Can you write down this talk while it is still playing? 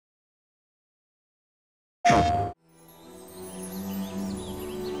1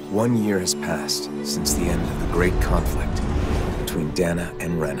 year has passed since the end of the great conflict between Dahna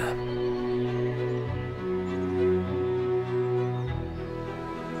and Rena.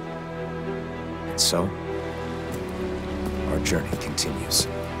 And so, our journey continues.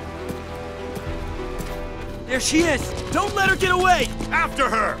 There she is! Don't let her get away! After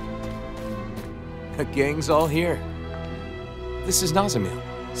her! The gang's all here. This is Anew.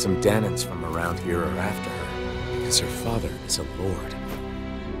 Some Dahnans from around here are after her, because her father is a lord.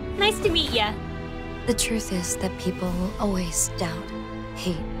 Nice to meet ya. The truth is that people will always doubt,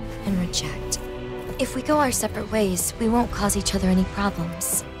 hate, and reject. If we go our separate ways, we won't cause each other any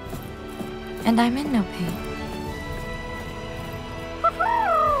problems. And I'm in no pain.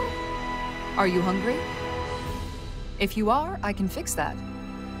 Are you hungry? If you are, I can fix that.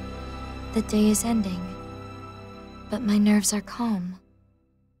 The day is ending, but my nerves are calm.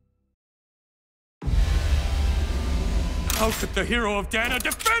 How could the hero of Dahna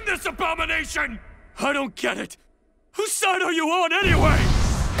defend this abomination? I don't get it. Whose side are you on anyway?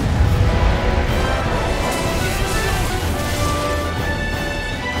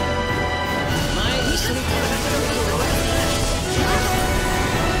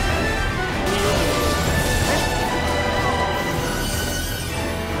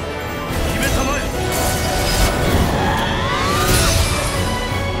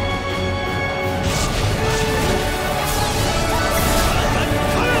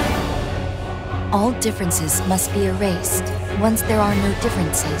 All differences must be erased. Once there are no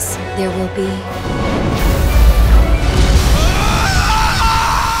differences, there will be...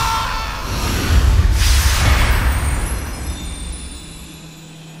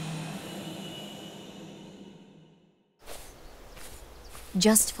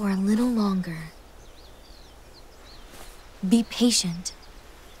 Just for a little longer. Be patient.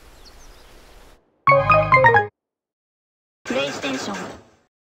 PlayStation